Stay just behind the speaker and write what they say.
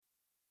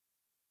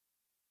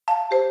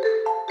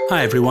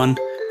Hi everyone,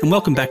 and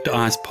welcome back to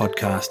ICE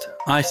Podcast,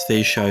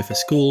 ICE's show for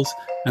schools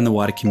and the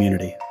wider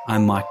community.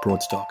 I'm Mike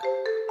Broadstock.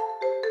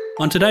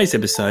 On today's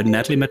episode,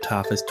 Natalie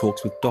Matafis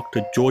talks with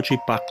Dr. Georgie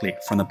Buckley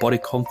from the Body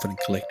Confident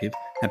Collective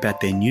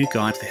about their new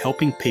guide for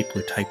helping people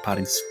who take part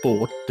in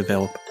sport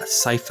develop a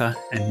safer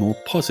and more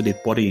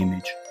positive body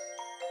image.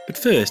 But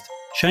first,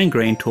 Shane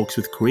Green talks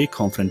with Career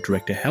Confident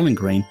Director Helen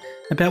Green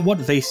about what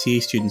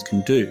VCE students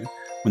can do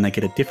when they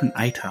get a different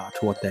ATAR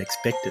to what they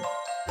expected.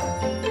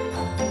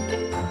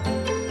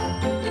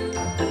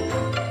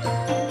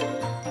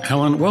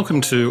 Helen,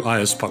 welcome to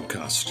IS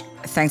Podcast.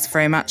 Thanks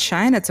very much,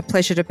 Shane. It's a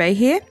pleasure to be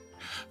here.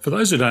 For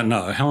those who don't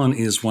know, Helen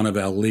is one of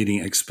our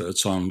leading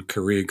experts on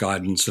career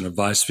guidance and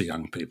advice for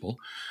young people.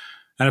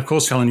 And of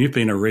course, Helen, you've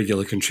been a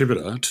regular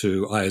contributor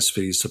to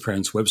ISV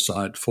Sopranos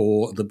website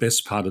for the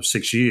best part of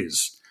 6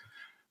 years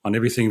on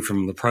everything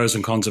from the pros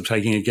and cons of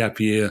taking a gap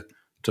year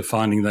to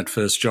finding that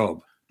first job.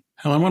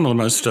 Helen, one of the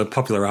most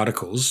popular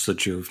articles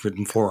that you've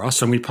written for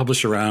us, and we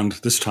publish around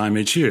this time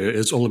each year,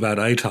 is all about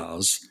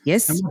ATARs.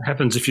 Yes. And what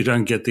happens if you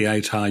don't get the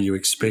ATAR you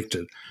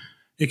expected?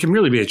 It can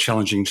really be a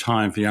challenging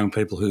time for young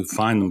people who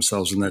find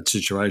themselves in that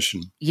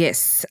situation.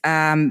 Yes.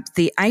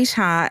 The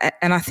ATAR,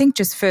 and I think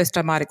just first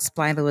I might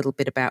explain a little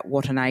bit about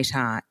what an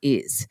ATAR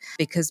is,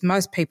 because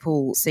most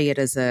people see it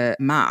as a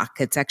mark.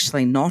 It's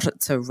actually not.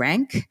 It's a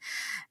rank.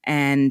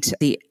 And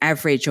the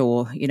average,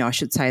 or, I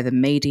should say the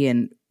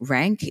median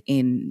rank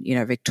in,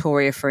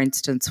 Victoria, for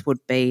instance, would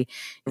be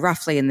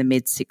roughly in the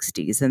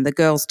mid-60s. And the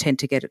girls tend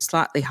to get it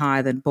slightly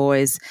higher than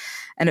boys,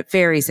 and it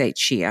varies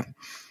each year.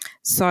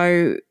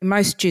 So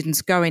most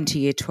students go into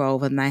Year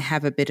 12 and they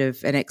have a bit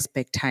of an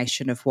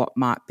expectation of what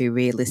might be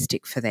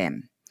realistic for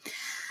them.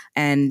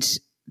 And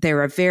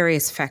there are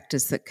various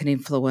factors that can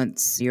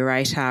influence your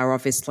ATAR.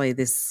 Obviously,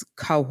 this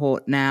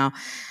cohort now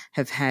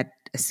have had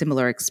a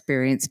similar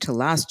experience to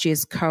last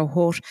year's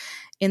cohort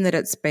in that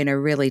it's been a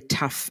really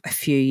tough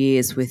few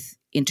years with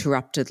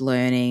interrupted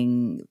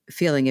learning,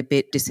 feeling a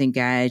bit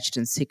disengaged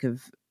and sick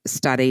of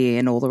study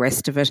and all the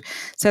rest of it.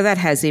 So that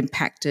has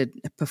impacted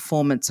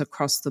performance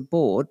across the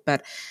board,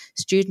 but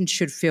students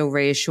should feel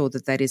reassured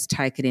that that is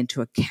taken into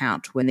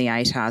account when the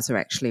ATARs are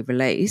actually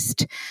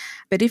released.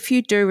 But if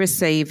you do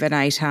receive an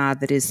ATAR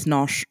that is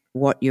not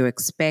what you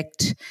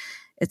expect,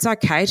 it's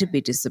okay to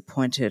be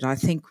disappointed. I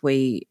think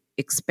we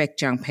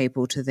expect young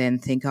people to then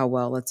think, oh,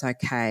 well, it's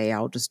okay,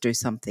 I'll just do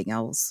something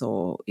else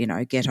or,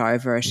 get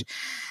over it.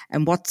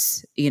 And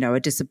what's, a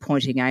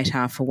disappointing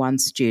ATAR for one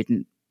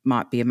student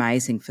might be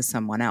amazing for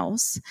someone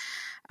else.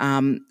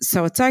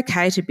 So it's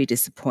okay to be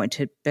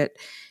disappointed, but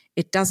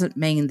it doesn't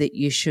mean that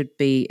you should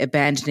be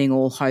abandoning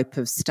all hope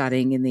of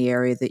studying in the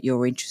area that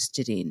you're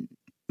interested in.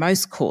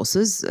 Most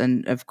courses,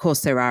 and of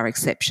course there are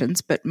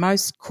exceptions, but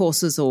most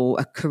courses or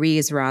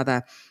careers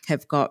rather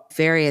have got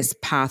various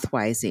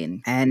pathways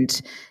in,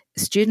 and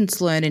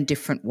students learn in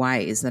different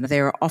ways, and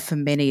there are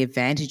often many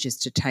advantages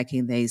to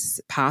taking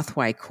these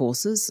pathway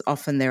courses.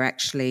 Often they're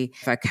actually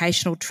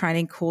vocational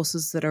training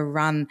courses that are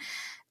run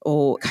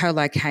or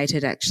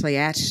co-located actually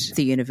at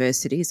the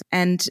universities,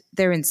 and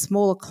they're in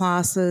smaller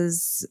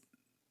classes.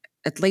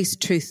 At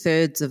least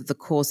 2/3 of the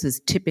course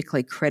is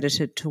typically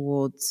credited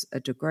towards a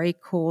degree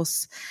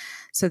course.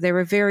 So there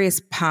are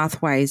various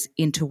pathways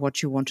into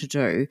what you want to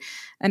do.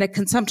 And it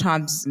can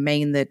sometimes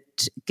mean that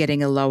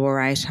getting a lower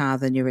ATAR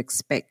than you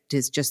expect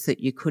is just that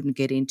you couldn't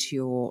get into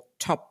your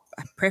top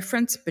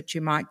preference, but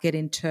you might get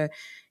into,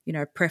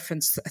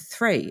 preference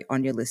 3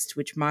 on your list,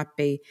 which might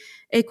be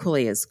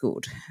equally as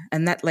good.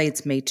 And that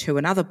leads me to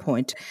another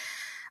point.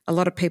 A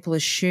lot of people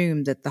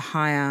assume that the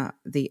higher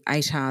the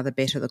ATAR, the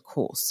better the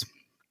course.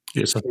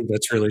 Yes, I think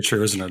that's really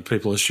true, isn't it?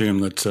 People assume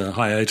that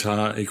high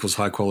ATAR equals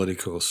high quality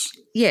course.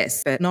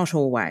 Yes, but not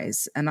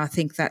always. And I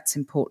think that's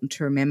important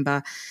to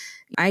remember.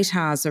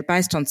 ATARs are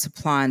based on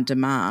supply and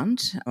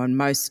demand on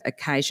most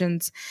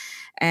occasions,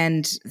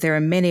 and there are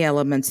many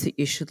elements that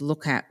you should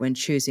look at when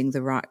choosing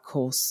the right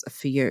course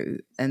for you.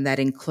 And that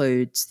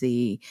includes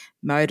the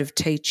mode of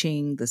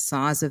teaching, the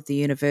size of the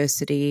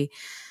university,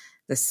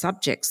 the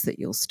subjects that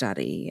you'll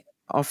study.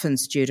 Often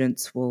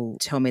students will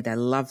tell me they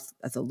love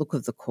the look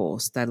of the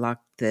course, they like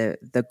the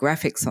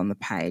graphics on the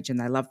page, and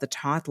they love the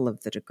title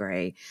of the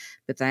degree,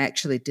 but they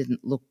actually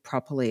didn't look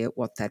properly at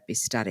what they'd be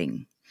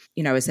studying.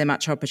 Is there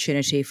much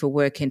opportunity for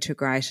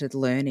work-integrated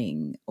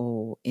learning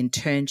or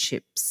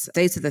internships?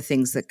 These are the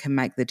things that can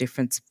make the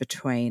difference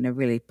between a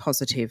really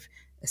positive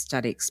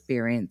study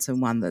experience and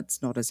one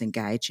that's not as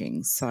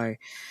engaging. So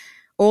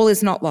all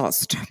is not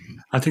lost.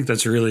 I think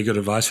that's really good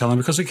advice, Helen,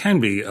 because it can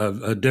be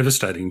a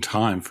devastating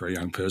time for a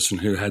young person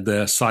who had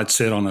their sights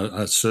set on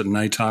a certain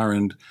ATAR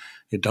and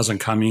it doesn't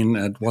come in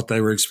at what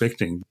they were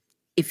expecting.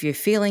 If you're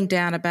feeling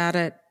down about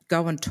it,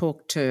 go and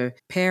talk to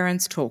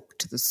parents, talk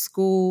to the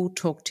school,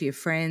 talk to your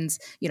friends,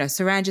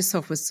 surround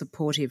yourself with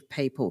supportive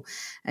people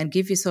and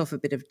give yourself a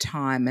bit of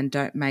time and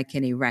don't make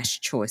any rash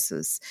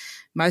choices.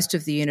 Most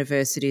of the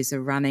universities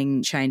are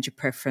running change of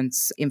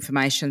preference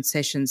information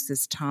sessions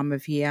this time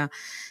of year,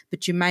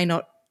 but you may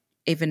not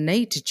even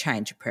need to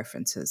change your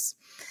preferences.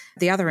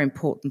 The other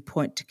important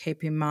point to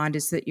keep in mind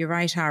is that your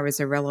ATAR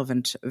is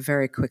irrelevant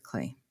very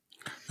quickly.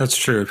 That's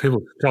true.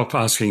 People stop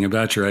asking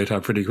about your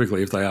ATAR pretty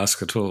quickly if they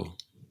ask at all.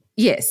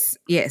 Yes,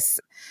 yes.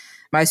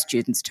 Most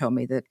students tell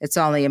me that it's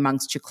only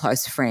amongst your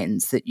close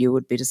friends that you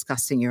would be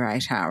discussing your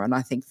ATAR, and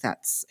I think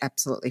that's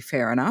absolutely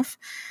fair enough.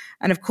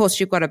 And of course,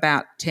 you've got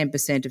about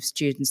 10% of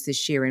students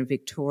this year in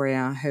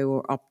Victoria who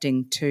are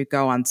opting to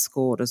go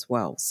unscored as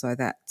well. So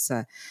that's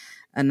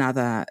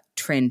another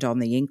trend on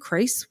the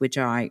increase, which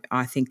I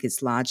think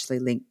is largely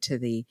linked to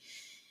the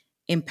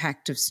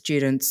impact of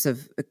students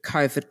of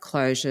COVID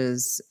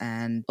closures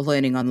and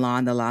learning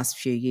online the last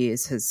few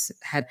years has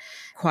had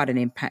quite an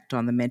impact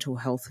on the mental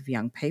health of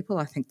young people.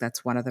 I think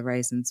that's one of the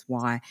reasons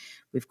why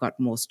we've got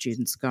more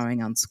students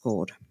going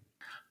unscored.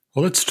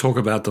 Well, let's talk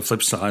about the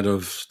flip side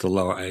of the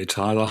lower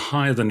ATAR, the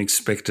higher than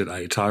expected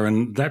ATAR,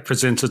 and that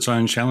presents its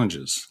own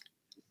challenges.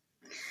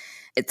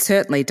 It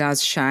certainly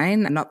does,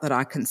 Shane. Not that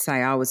I can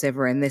say I was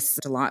ever in this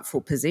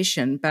delightful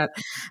position, but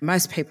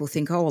most people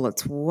think, oh, well,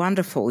 it's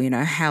wonderful,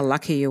 how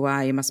lucky you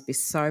are. You must be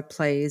so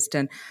pleased.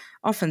 And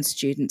often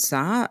students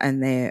are,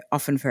 and they're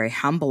often very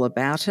humble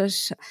about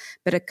it.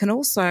 But it can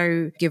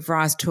also give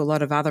rise to a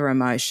lot of other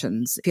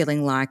emotions,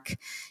 feeling like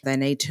they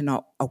need to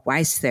not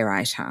waste their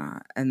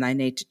ATAR and they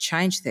need to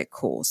change their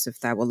course. If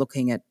they were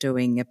looking at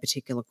doing a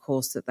particular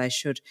course, that they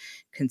should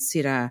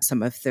consider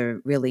some of the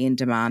really in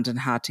demand and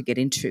hard to get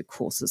into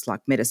courses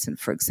like medicine,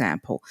 for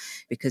example,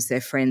 because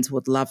their friends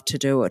would love to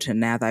do it and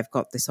now they've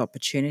got this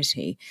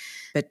opportunity.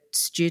 But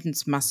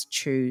students must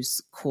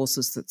choose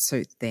courses that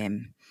suit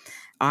them.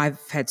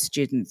 I've had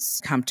students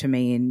come to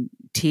me in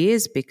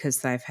tears because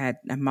they've had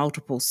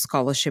multiple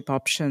scholarship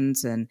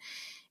options and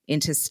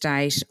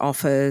interstate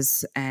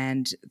offers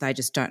and they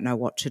just don't know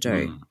what to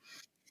do.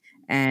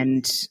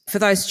 And for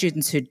those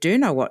students who do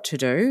know what to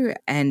do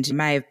and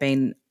may have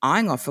been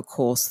eyeing off a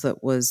course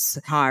that was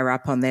higher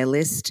up on their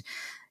list,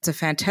 it's a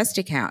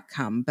fantastic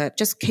outcome. But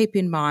just keep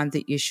in mind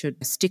that you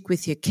should stick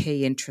with your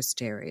key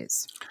interest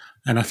areas.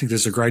 And I think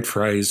there's a great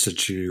phrase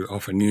that you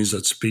often use,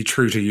 that's be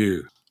true to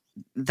you.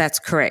 That's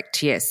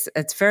correct, yes.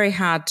 It's very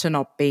hard to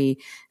not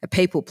be a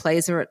people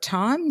pleaser at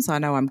times. I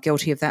know I'm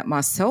guilty of that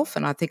myself,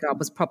 and I think I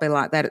was probably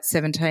like that at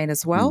 17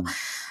 as well.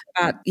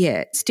 But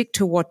yeah, stick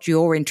to what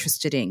you're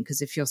interested in,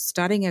 because if you're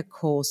studying a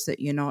course that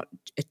you're not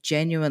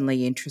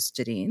genuinely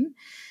interested in,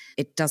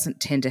 it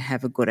doesn't tend to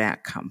have a good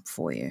outcome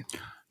for you.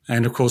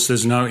 And of course,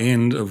 there's no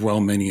end of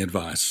well-meaning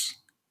advice.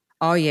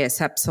 Oh, yes,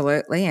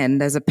 absolutely.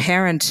 And as a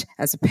parent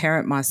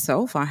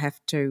myself, I have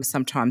to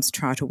sometimes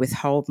try to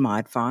withhold my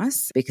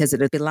advice because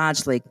it'd be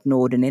largely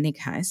ignored in any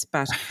case.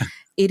 But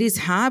it is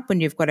hard when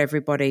you've got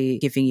everybody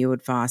giving you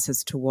advice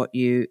as to what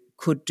you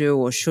could do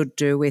or should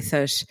do with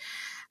it.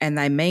 And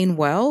they mean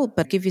well,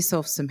 but give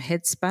yourself some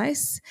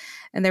headspace.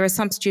 And there are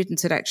some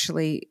students that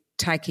actually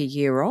take a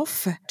year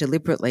off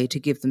deliberately to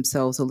give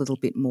themselves a little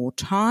bit more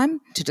time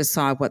to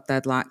decide what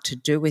they'd like to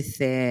do with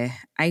their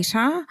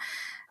ATAR.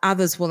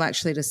 Others will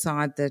actually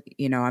decide that,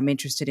 I'm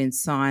interested in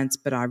science,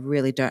 but I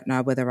really don't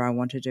know whether I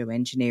want to do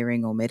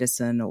engineering or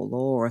medicine or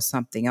law or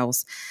something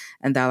else.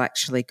 And they'll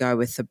actually go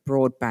with a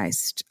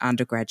broad-based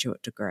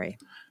undergraduate degree.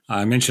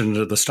 I mentioned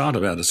at the start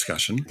of our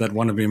discussion that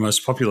one of your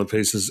most popular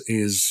pieces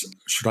is,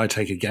 should I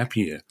take a gap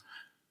year?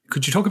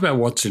 Could you talk about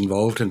what's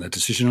involved in that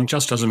decision? It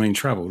just doesn't mean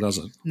travel, does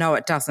it? No,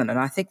 it doesn't. And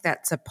I think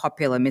that's a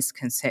popular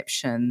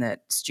misconception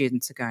that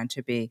students are going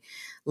to be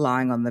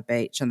lying on the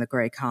beach on the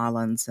Greek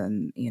islands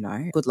and,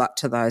 good luck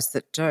to those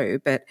that do.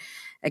 But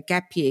a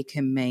gap year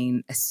can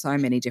mean so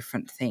many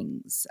different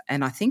things.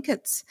 And I think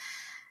it's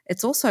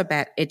also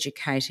about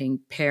educating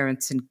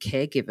parents and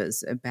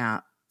caregivers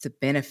about the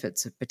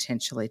benefits of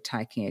potentially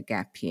taking a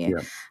gap year.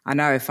 Yeah. I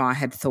know if I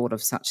had thought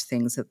of such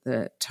things at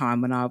the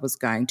time when I was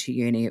going to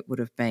uni, it would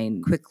have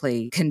been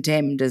quickly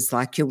condemned as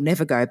like, you'll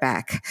never go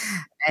back.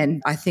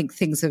 And I think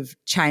things have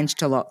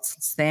changed a lot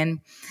since then.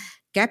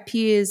 Gap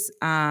years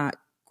are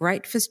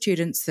great for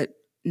students that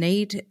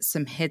need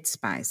some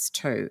headspace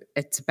too.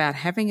 It's about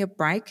having a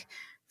break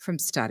from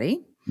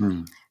study,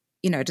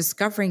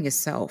 discovering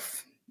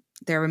yourself.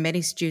 There are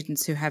many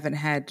students who haven't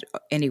had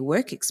any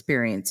work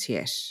experience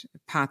yet,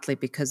 partly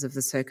because of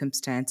the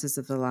circumstances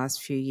of the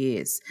last few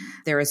years.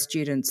 There are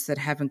students that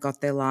haven't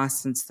got their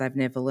licence, they've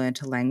never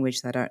learnt a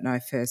language, they don't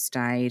know first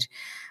aid,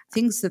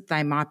 things that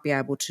they might be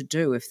able to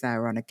do if they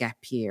were on a gap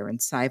year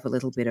and save a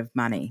little bit of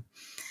money.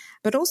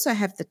 But also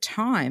have the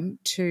time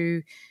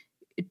to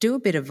do a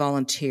bit of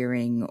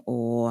volunteering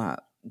or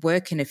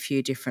work in a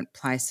few different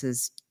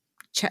places,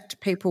 chat to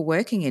people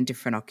working in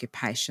different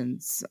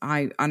occupations.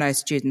 I know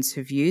students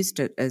who've used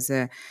it as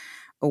a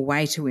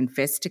way to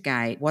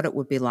investigate what it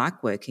would be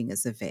like working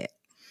as a vet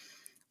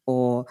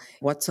or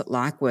what's it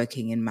like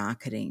working in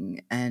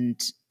marketing,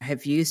 and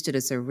have used it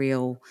as a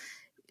real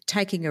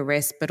taking a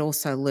rest but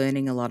also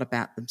learning a lot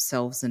about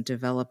themselves and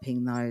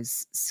developing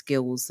those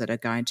skills that are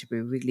going to be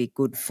really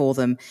good for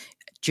them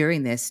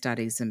during their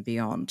studies and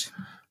beyond.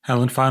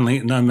 Helen, finally,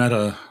 no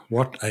matter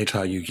what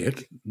ATAR you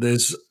get,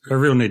 there's a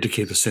real need to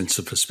keep a sense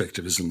of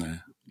perspective, isn't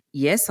there?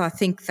 Yes, I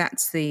think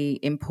that's the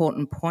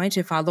important point.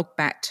 If I look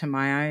back to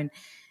my own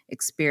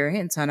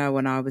experience. I know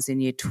when I was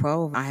in year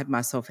 12, I had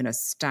myself in a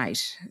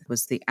state. It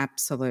was the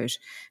absolute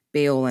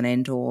be all and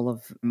end all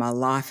of my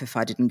life if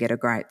I didn't get a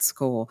great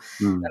score.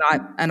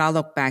 And I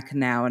look back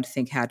now and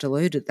think how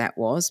deluded that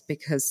was,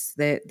 because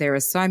there are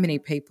so many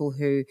people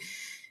who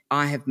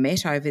I have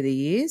met over the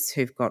years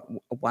who've got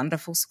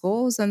wonderful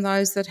scores, and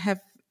those that have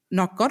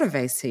not got a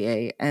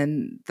VCE,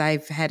 and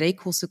they've had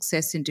equal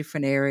success in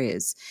different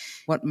areas.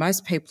 What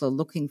most people are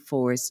looking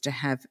for is to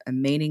have a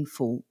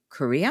meaningful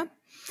career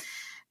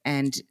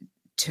and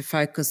to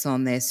focus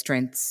on their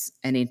strengths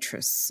and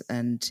interests,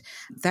 and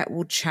that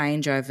will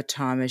change over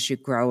time as you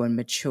grow and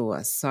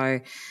mature. So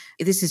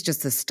this is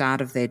just the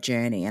start of their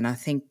journey, and I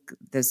think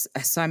there's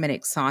so many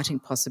exciting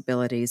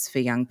possibilities for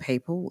young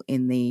people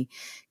in the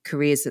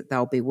careers that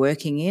they'll be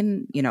working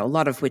in, a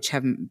lot of which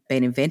haven't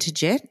been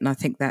invented yet, and I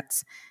think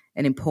that's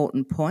an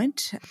important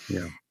point.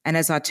 Yeah. And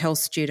as I tell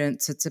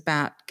students, it's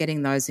about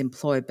getting those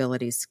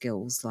employability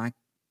skills like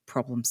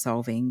problem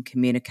solving,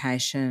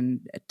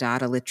 communication,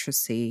 data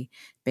literacy,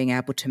 being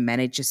able to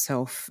manage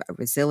yourself,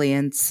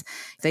 resilience.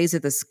 These are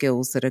the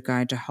skills that are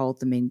going to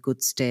hold them in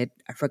good stead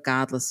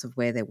regardless of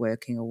where they're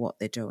working or what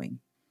they're doing.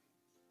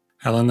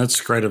 Helen, that's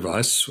great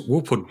advice.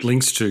 We'll put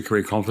links to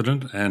Career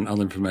Confident and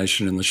other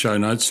information in the show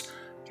notes.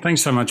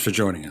 Thanks so much for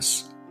joining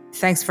us.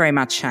 Thanks very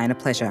much, Shane. A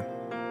pleasure.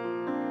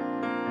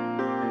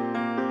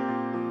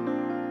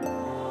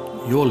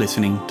 You're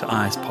listening to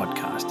ICE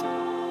Podcast.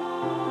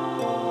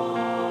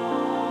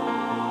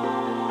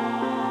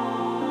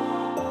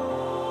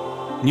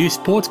 New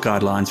sports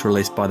guidelines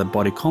released by the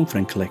Body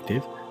Confident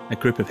Collective, a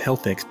group of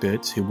health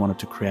experts who wanted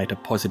to create a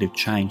positive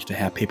change to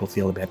how people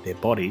feel about their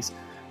bodies,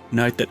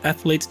 note that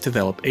athletes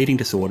develop eating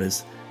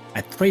disorders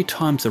at 3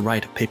 times the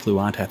rate of people who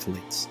aren't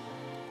athletes.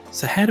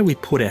 So how do we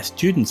put our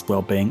students'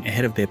 well-being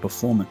ahead of their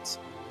performance?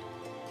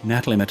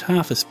 Natalie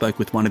Matafa spoke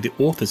with one of the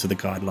authors of the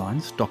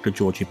guidelines, Dr.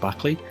 Georgie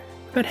Buckley,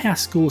 about how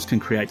schools can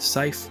create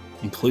safe,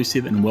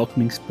 inclusive and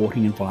welcoming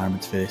sporting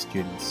environments for their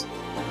students.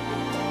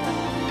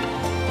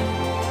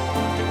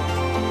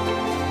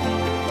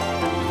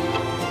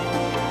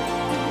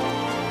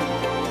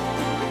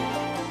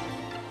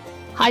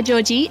 Hi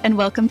Georgie, and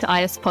welcome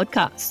to IS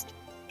Podcast.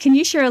 Can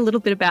you share a little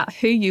bit about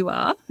who you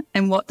are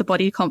and what the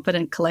Body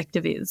Confident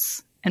Collective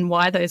is and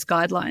why those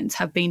guidelines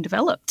have been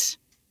developed?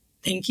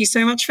 Thank you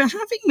so much for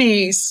having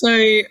me.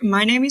 So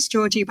my name is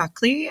Georgie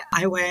Buckley.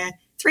 I wear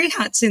 3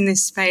 hats in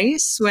this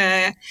space,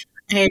 where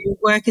I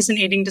work as an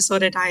eating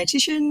disorder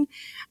dietitian,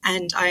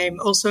 and I'm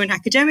also an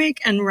academic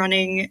and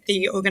running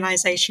the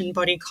organisation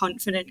Body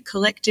Confident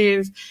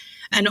Collective.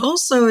 And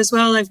also as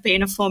well, I've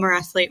been a former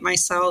athlete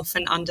myself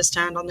and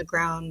understand on the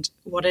ground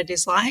what it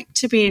is like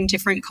to be in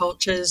different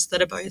cultures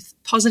that are both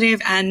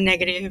positive and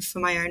negative for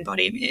my own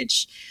body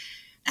image.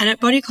 And at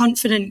Body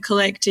Confident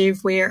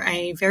Collective, we're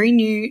a very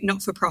new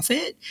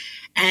not-for-profit,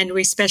 and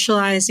we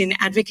specialise in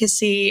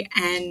advocacy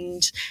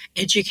and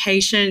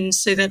education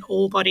so that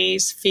all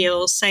bodies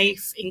feel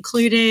safe,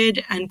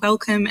 included and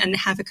welcome, and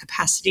have a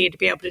capacity to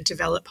be able to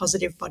develop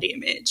positive body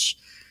image.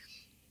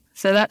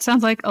 So that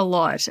sounds like a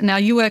lot. Now,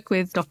 you work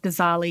with Dr.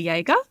 Zali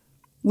Yeager.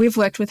 We've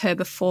worked with her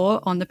before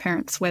on the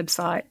Parents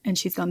website, and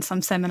she's done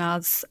some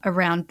seminars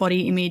around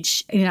body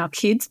image in our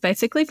kids,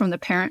 basically from the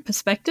parent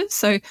perspective.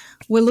 So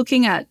we're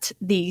looking at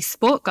the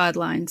sport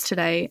guidelines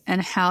today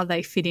and how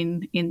they fit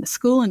in the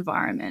school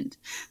environment.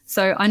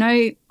 So I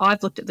know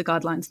I've looked at the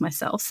guidelines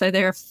myself. So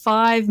there are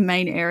 5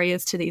 main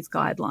areas to these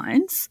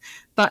guidelines,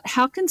 but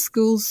how can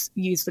schools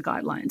use the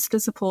guidelines to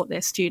support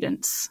their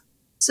students?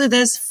 So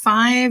there's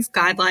 5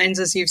 guidelines,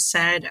 as you've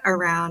said,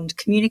 around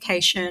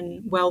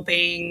communication,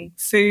 well-being,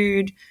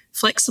 food,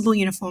 flexible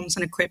uniforms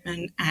and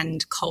equipment,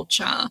 and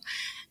culture.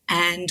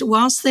 And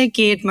whilst they're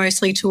geared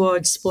mostly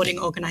towards sporting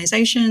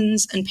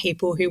organisations and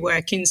people who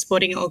work in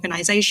sporting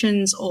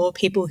organisations or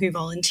people who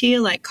volunteer,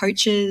 like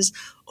coaches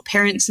or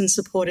parents and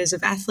supporters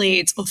of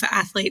athletes, or for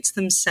athletes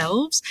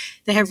themselves,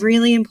 they have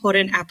really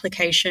important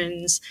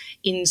applications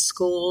in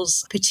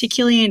schools,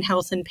 particularly in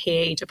health and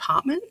PE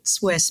departments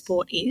where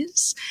sport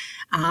is,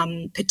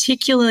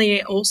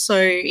 particularly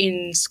also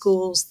in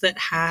schools that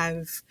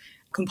have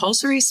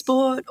compulsory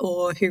sport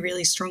or who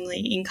really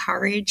strongly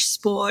encourage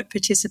sport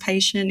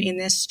participation in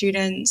their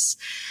students.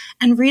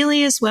 And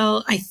really as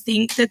well, I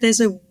think that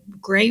there's a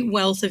great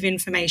wealth of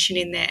information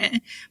in there,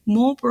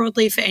 more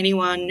broadly for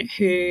anyone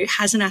who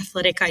has an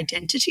athletic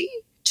identity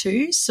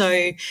too.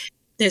 So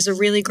there's a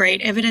really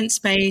great evidence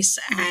base,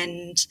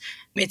 and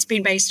it's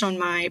been based on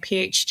my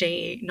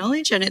PhD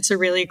knowledge, and it's a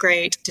really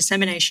great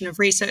dissemination of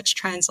research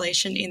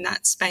translation in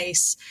that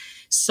space.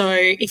 So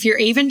if you're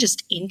even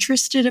just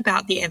interested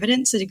about the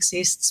evidence that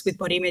exists with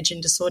body image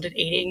and disordered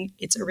eating,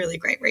 it's a really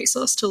great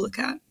resource to look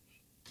at.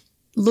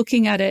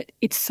 Looking at it,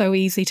 it's so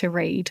easy to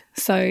read.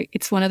 So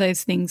it's one of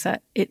those things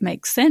that it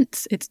makes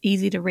sense. It's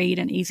easy to read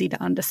and easy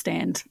to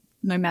understand,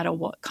 no matter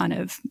what kind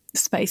of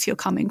space you're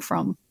coming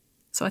from.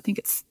 So I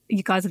think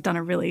you guys have done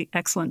a really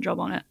excellent job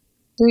on it.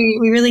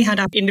 We really had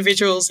our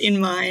individuals in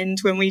mind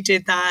when we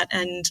did that,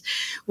 and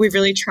we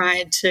really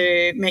tried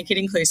to make it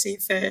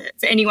inclusive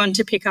for anyone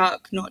to pick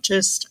up, not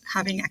just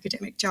having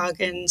academic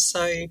jargon.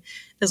 So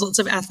there's lots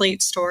of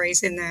athlete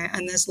stories in there,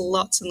 and there's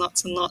lots and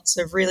lots and lots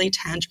of really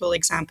tangible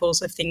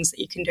examples of things that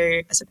you can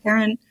do as a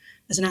parent,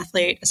 as an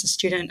athlete, as a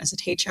student, as a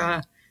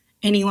teacher,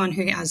 anyone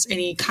who has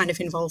any kind of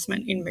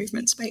involvement in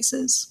movement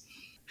spaces.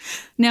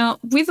 Now,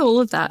 with all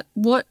of that,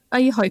 what are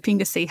you hoping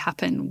to see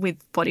happen with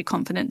body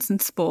confidence in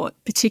sport,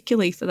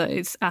 particularly for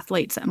those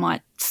athletes that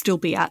might still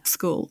be at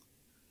school?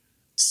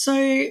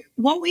 So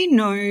what we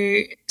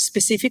know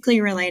specifically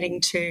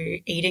relating to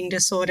eating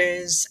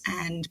disorders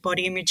and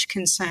body image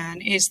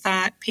concern is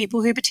that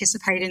people who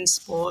participate in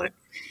sport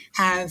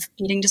have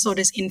eating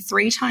disorders in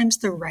 3 times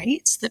the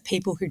rates that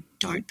people who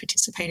don't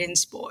participate in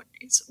sport,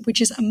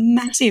 which is a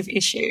massive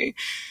issue.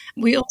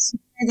 We also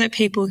know that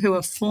people who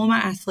are former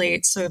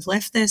athletes, so have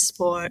left their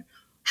sport,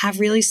 have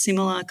really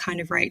similar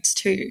kind of rates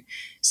too.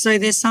 So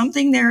there's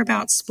something there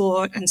about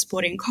sport and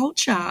sporting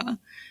culture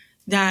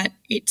that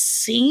it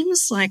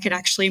seems like it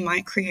actually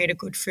might create a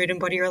good food and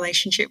body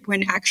relationship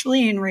when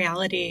actually in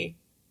reality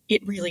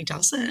it really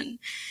doesn't.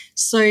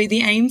 So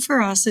the aim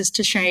for us is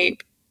to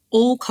shape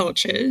all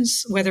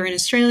cultures, whether in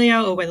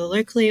Australia or whether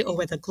locally or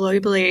whether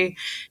globally,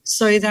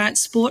 so that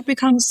sport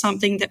becomes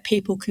something that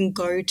people can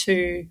go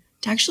to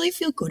actually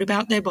feel good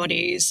about their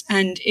bodies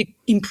and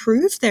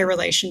improve their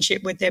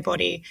relationship with their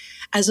body,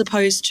 as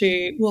opposed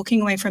to walking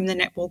away from the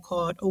netball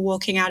court or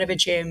walking out of a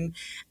gym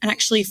and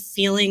actually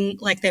feeling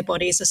like their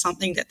bodies are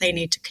something that they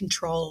need to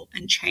control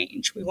and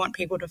change. We want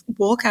people to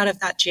walk out of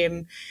that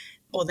gym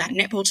or that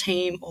netball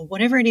team or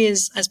whatever it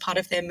is as part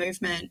of their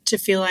movement to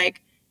feel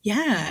like,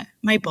 yeah,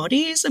 my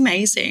body is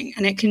amazing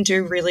and it can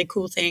do really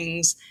cool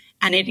things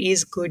and it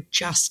is good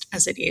just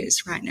as it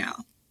is right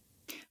now.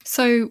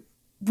 So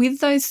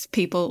with those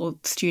people, or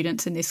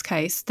students in this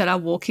case, that are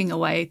walking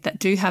away that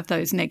do have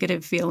those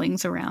negative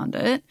feelings around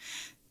it,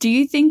 do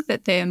you think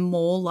that they're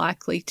more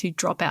likely to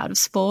drop out of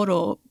sport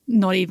or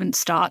not even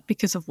start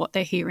because of what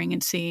they're hearing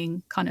and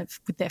seeing kind of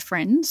with their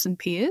friends and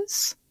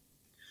peers?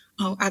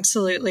 Oh,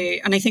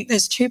 absolutely. And I think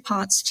there's 2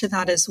 parts to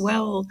that as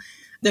well.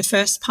 The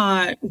first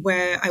part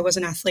where I was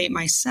an athlete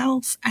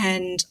myself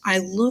and I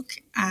look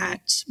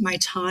at my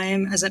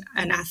time as an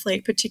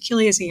athlete,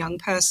 particularly as a young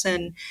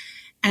person,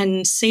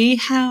 and see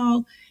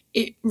how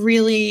it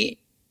really,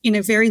 in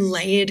a very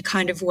layered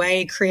kind of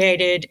way,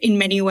 created, in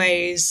many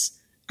ways,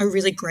 a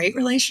really great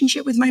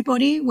relationship with my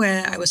body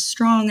where I was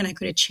strong and I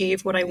could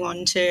achieve what I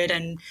wanted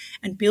and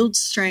build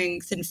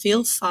strength and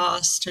feel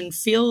fast and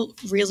feel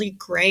really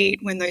great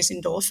when those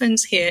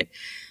endorphins hit.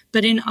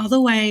 But in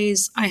other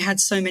ways, I had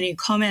so many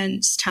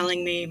comments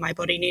telling me my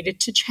body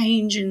needed to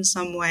change in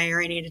some way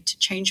or I needed to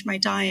change my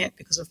diet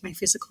because of my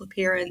physical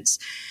appearance.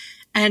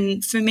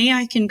 And for me,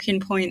 I can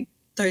pinpoint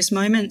those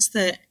moments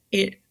that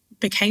it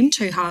became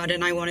too hard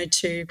and I wanted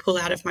to pull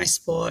out of my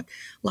sport,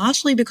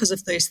 largely because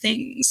of those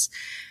things.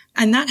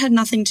 And that had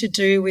nothing to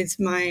do with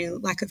my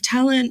lack of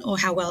talent or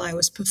how well I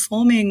was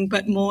performing,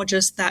 but more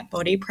just that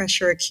body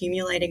pressure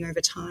accumulating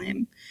over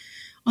time.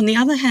 On the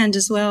other hand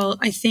as well,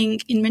 I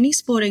think in many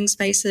sporting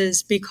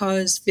spaces,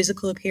 because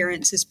physical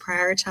appearance is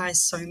prioritized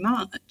so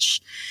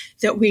much,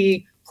 that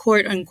we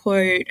quote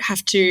unquote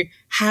have to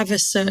have a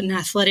certain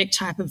athletic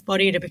type of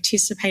body to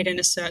participate in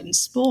a certain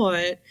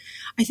sport,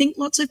 I think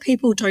lots of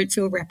people don't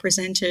feel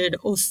represented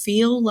or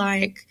feel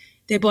like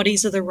their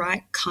bodies are the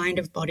right kind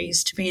of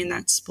bodies to be in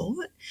that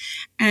sport.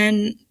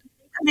 And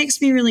that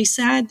makes me really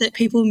sad that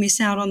people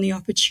miss out on the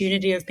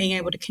opportunity of being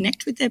able to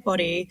connect with their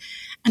body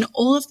and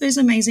all of those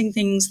amazing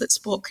things that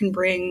sport can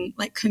bring,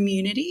 like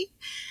community.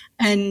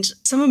 And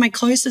some of my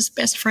closest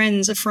best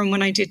friends are from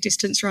when I did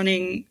distance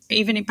running,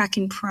 even back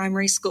in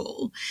primary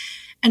school.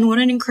 And what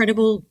an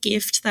incredible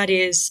gift that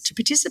is to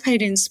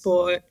participate in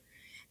sport.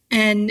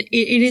 And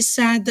it is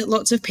sad that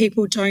lots of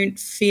people don't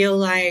feel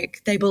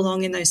like they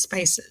belong in those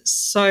spaces.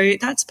 So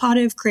that's part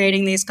of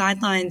creating these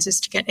guidelines, is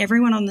to get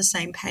everyone on the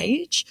same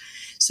page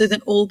so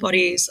that all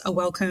bodies are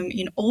welcome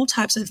in all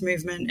types of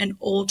movement and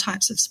all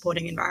types of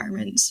sporting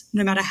environments,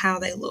 no matter how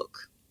they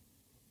look.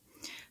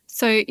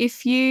 So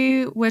if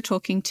you were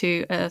talking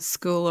to a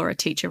school or a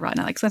teacher right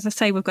now, like so as I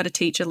say, we've got a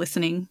teacher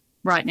listening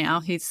right now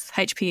who's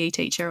HPE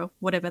teacher or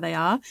whatever they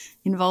are,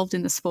 involved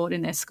in the sport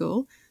in their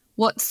school,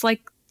 what's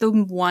like the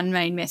one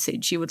main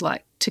message you would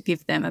like to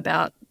give them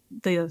about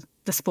the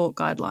sport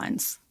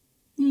guidelines?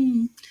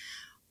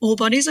 All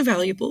bodies are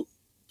valuable.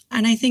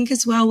 And I think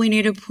as well we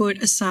need to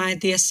put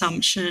aside the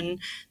assumption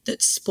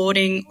that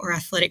sporting or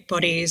athletic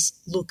bodies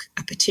look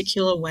a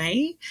particular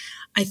way.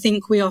 I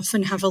think we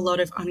often have a lot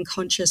of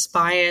unconscious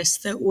bias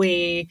that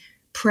we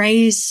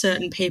praise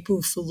certain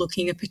people for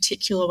looking a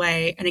particular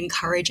way and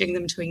encouraging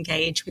them to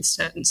engage with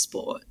certain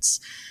sports.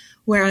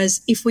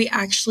 Whereas if we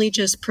actually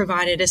just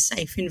provided a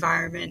safe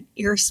environment,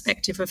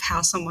 irrespective of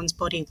how someone's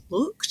body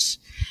looked,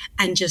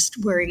 and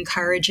just were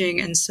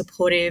encouraging and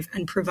supportive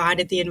and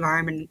provided the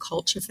environment and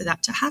culture for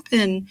that to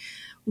happen,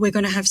 we're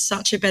going to have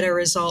such a better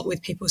result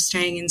with people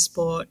staying in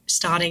sport,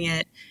 starting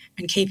it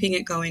and keeping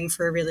it going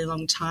for a really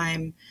long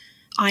time.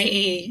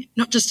 i.e.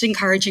 not just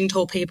encouraging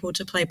tall people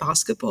to play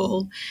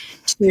basketball,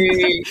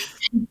 to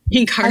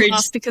encourage... I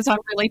asked because I'm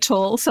really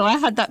tall, so I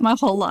had that my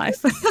whole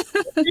life.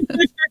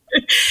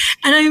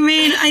 And I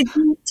mean, I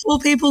think tall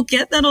people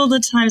get that all the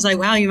time. It's like,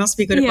 wow, you must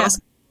be good at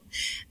basketball.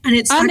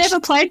 And I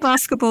never played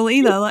basketball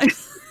either. Like,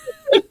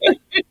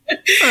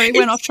 sorry,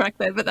 went off track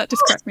there, but that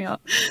just cracked me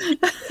up.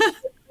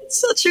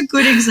 It's such a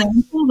good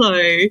example,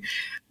 though,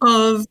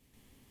 of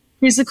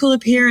physical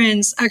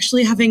appearance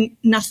actually having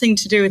nothing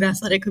to do with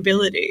athletic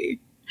ability.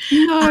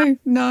 No.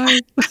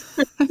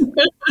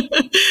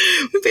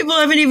 People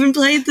haven't even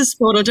played the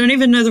sport or don't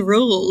even know the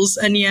rules,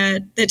 and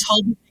yet they're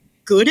told they're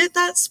good at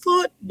that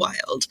sport.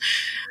 Wild.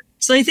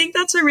 So I think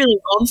that's a really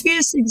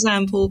obvious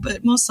example,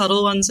 but more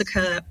subtle ones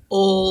occur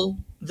all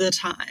the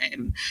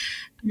time.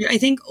 I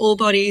think all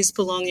bodies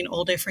belong in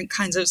all different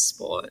kinds of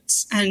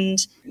sports, and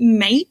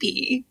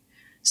maybe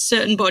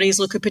certain bodies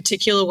look a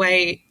particular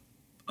way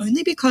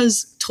only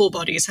because tall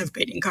bodies have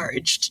been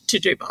encouraged to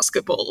do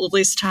basketball all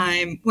this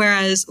time.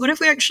 Whereas what if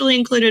we actually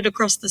included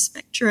across the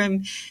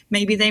spectrum,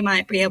 maybe they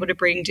might be able to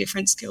bring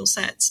different skill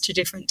sets to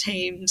different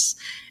teams,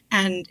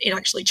 and it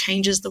actually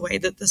changes the way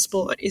that the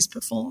sport is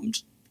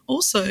performed.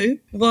 Also,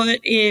 what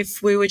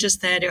if we were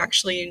just there to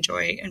actually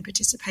enjoy and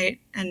participate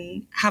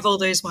and have all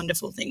those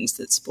wonderful things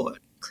that sport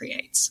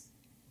creates?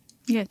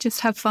 Yeah,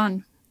 just have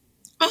fun.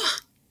 Oh,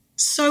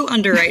 so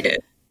underrated.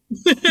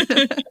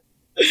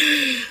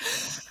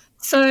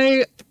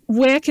 So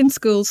where can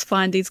schools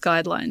find these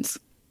guidelines?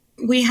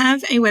 We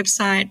have a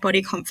website,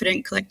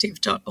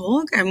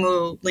 bodyconfidentcollective.org, and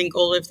we'll link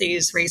all of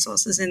these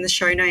resources in the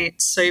show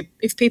notes. So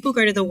if people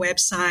go to the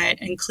website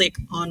and click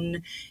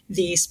on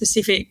the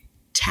specific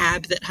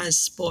tab that has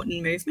sport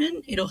and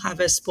movement, it'll have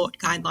a sport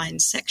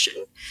guidelines section.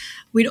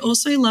 We'd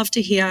also love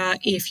to hear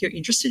if you're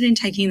interested in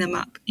taking them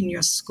up in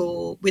your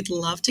school. We'd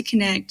love to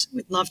connect.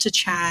 We'd love to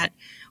chat.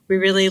 We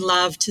really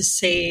love to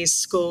see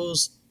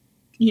schools,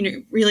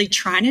 really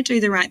trying to do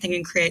the right thing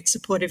and create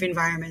supportive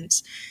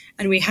environments.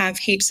 And we have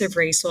heaps of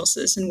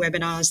resources and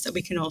webinars that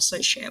we can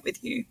also share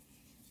with you.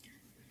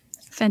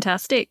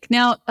 Fantastic.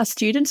 Now, are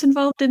students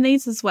involved in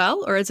these as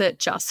well, or is it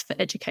just for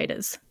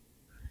educators?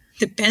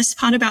 The best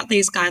part about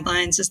these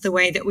guidelines is the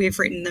way that we've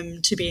written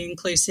them to be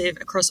inclusive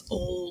across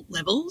all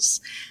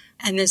levels.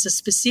 And there's a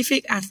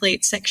specific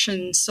athlete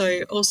section.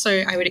 So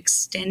also I would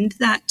extend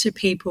that to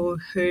people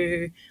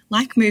who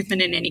like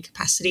movement in any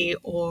capacity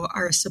or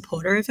are a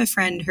supporter of a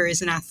friend who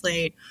is an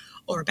athlete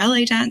or a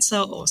ballet dancer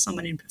or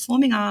someone in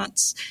performing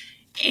arts.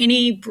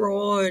 Any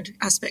broad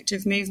aspect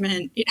of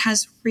movement, it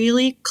has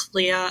really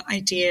clear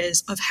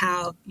ideas of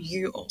how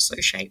you also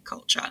shape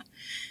culture.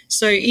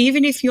 So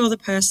even if you're the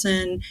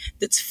person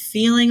that's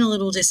feeling a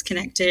little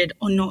disconnected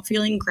or not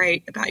feeling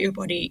great about your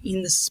body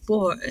in the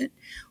sport,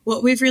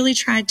 what we've really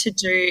tried to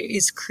do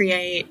is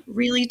create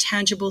really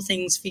tangible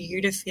things for you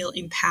to feel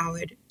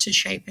empowered to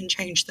shape and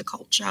change the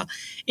culture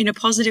in a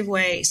positive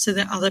way so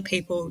that other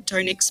people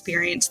don't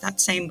experience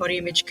that same body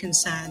image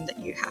concern that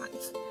you have.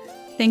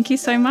 Thank you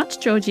so much,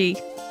 Georgie.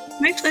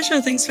 My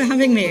pleasure. Thanks for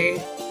having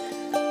me.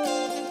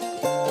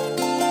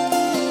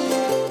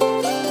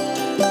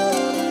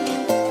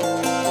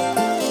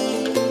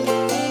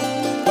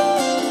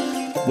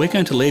 We're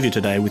going to leave you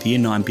today with Year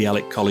 9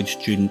 Bialik College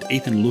student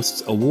Ethan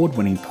Lust's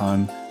award-winning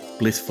poem,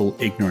 Blissful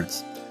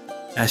Ignorance.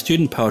 Our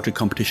student poetry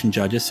competition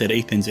judges said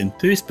Ethan's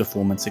enthused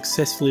performance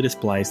successfully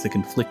displays the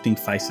conflicting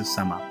face of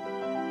summer.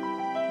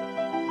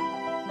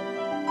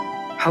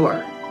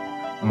 Hello,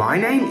 my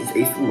name is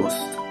Ethan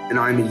Lust, and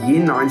I am a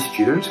Year 9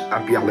 student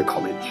at Bialik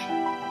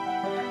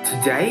College.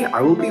 Today I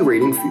will be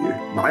reading for you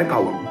my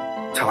poem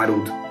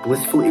titled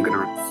Blissful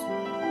Ignorance.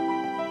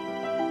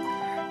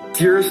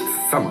 Dearest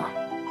summer,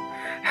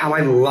 how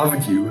I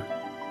loved you,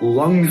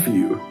 longed for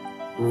you,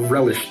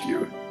 relished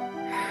you.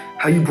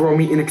 How you brought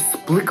me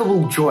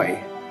inexplicable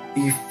joy, a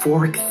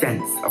euphoric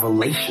sense of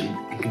elation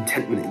and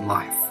contentment in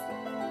life.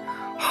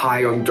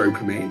 High on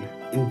dopamine,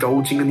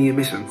 indulging in the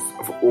omissions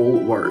of all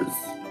woes.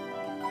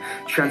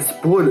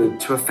 Transported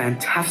to a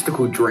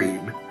fantastical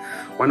dream,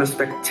 one of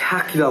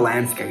spectacular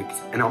landscapes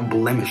and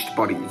unblemished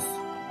bodies.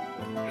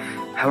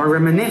 How I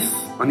reminisce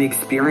on the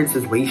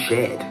experiences we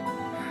shared,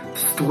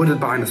 distorted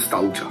by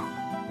nostalgia,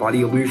 by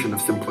the illusion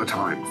of simpler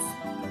times.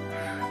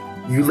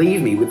 You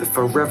leave me with a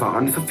forever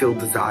unfulfilled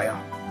desire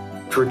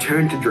to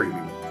return to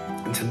dreaming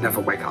and to never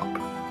wake up.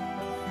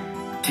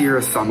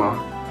 Dearest summer,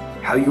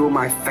 how you are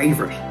my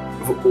favourite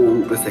of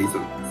all the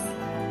seasons.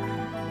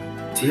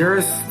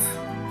 Dearest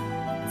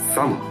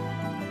summer,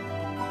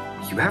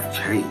 you have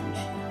changed.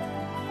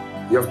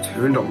 You have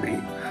turned on me.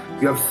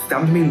 You have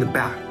stabbed me in the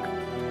back.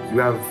 You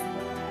have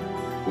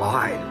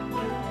lied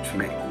to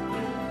me.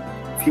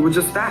 If you were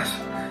just that,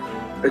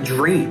 a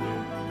dream,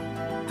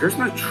 there's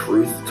no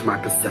truth to my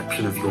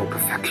perception of your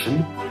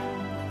perfection.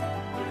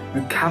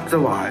 You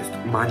capitalized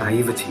my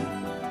naivety.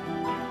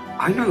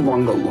 I no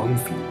longer long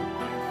for you.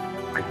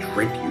 I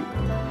dread you.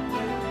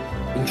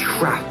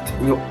 Entrapped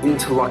in your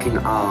interlocking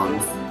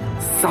arms,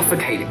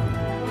 suffocating.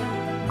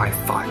 I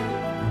fight,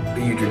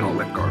 but you do not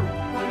let go.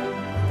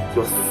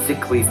 Your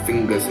sickly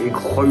fingers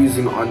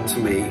enclosing onto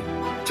me,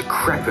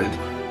 decrepit,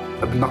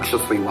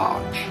 obnoxiously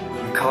large.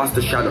 You cast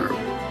a shadow.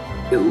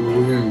 It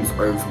looms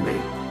over me,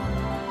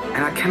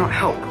 and I cannot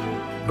help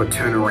but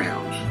turn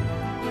around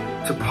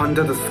to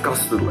ponder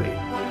disgustedly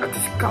at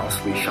this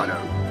ghastly shadow,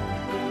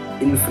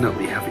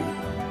 infinitely heavy.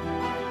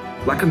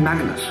 Like a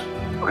magnet,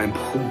 I am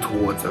pulled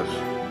towards it.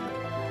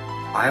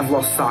 I have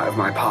lost sight of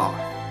my path,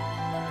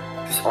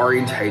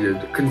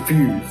 disorientated,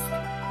 confused,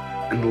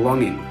 and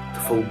longing to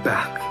fall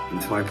back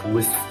into my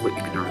blissful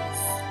ignorance,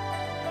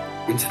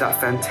 into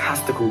that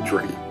fantastical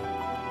dream,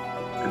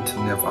 and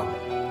to never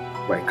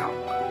wake up.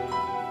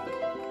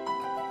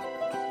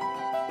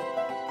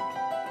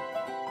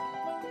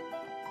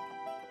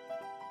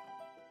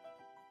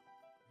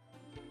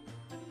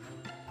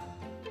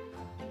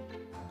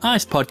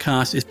 ICE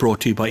Podcast is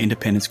brought to you by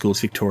Independent Schools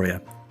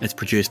Victoria. It's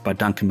produced by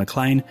Duncan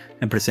McLean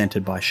and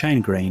presented by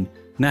Shane Green,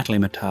 Natalie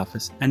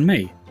Matafis and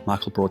me,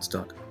 Michael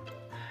Broadstock.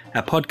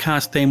 Our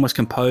podcast theme was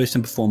composed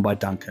and performed by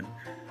Duncan.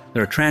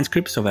 There are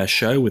transcripts of our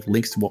show with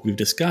links to what we've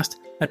discussed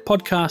at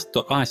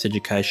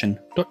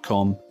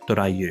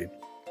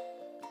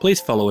podcast.iceeducation.com.au. Please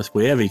follow us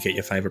wherever you get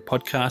your favourite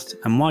podcasts,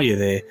 and while you're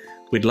there,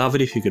 we'd love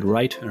it if you could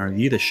rate and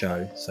review the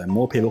show so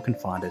more people can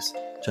find us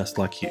just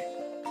like you.